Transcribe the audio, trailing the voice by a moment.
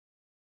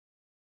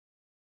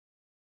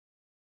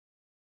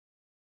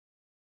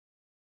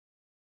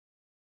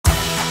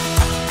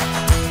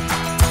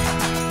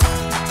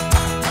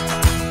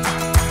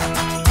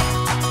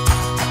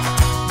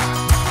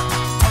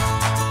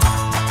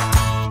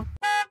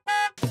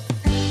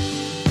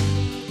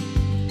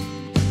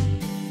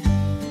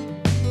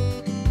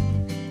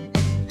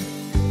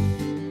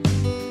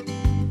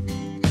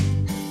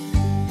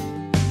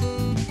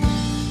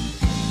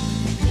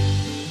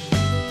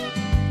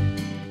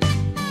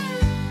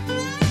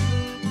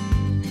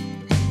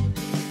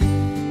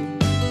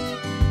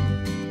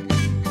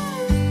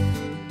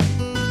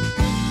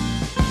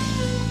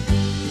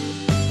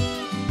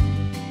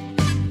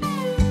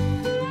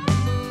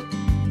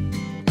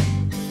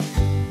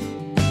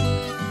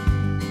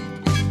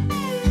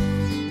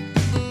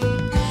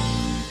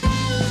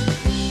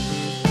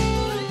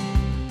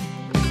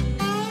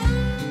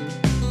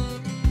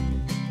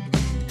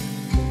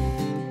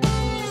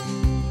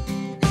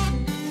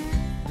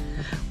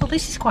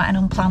this is quite an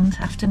unplanned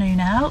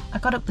afternoon out. I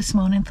got up this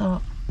morning and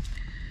thought,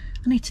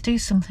 I need to do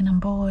something, I'm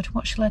bored,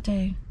 what shall I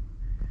do?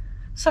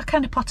 So I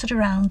kind of pottered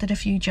around, did a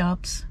few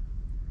jobs,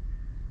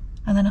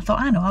 and then I thought,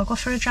 I know, I'll go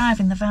for a drive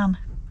in the van.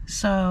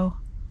 So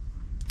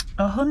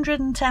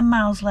 110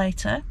 miles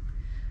later,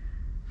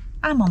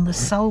 I'm on the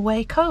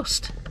Solway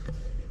coast.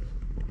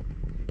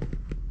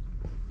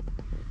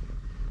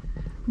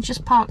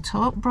 Just parked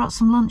up, brought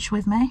some lunch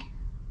with me.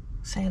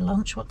 Say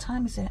lunch, what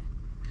time is it?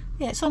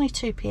 Yeah, it's only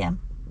 2 p.m.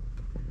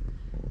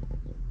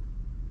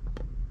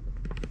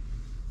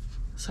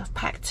 So I've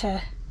packed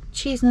a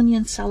cheese and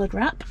onion salad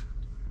wrap,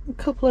 a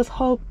couple of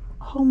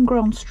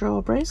homegrown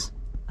strawberries.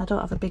 I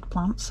don't have a big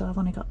plant, so I've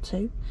only got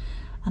 2,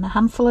 and a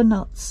handful of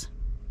nuts,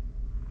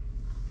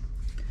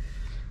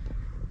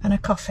 and a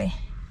coffee,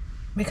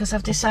 because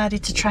I've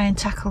decided to try and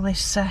tackle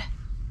this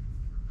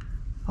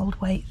old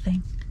weight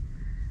thing.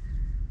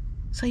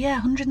 So yeah,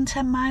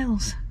 110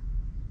 miles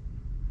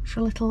for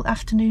a little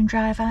afternoon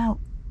drive out.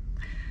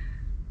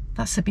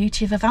 That's the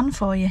beauty of a van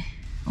for you.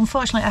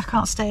 Unfortunately, I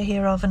can't stay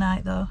here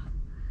overnight though.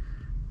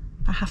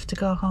 I have to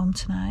go home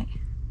tonight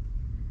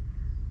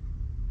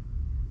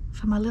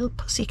for my little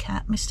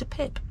pussycat, Mr.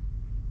 Pip.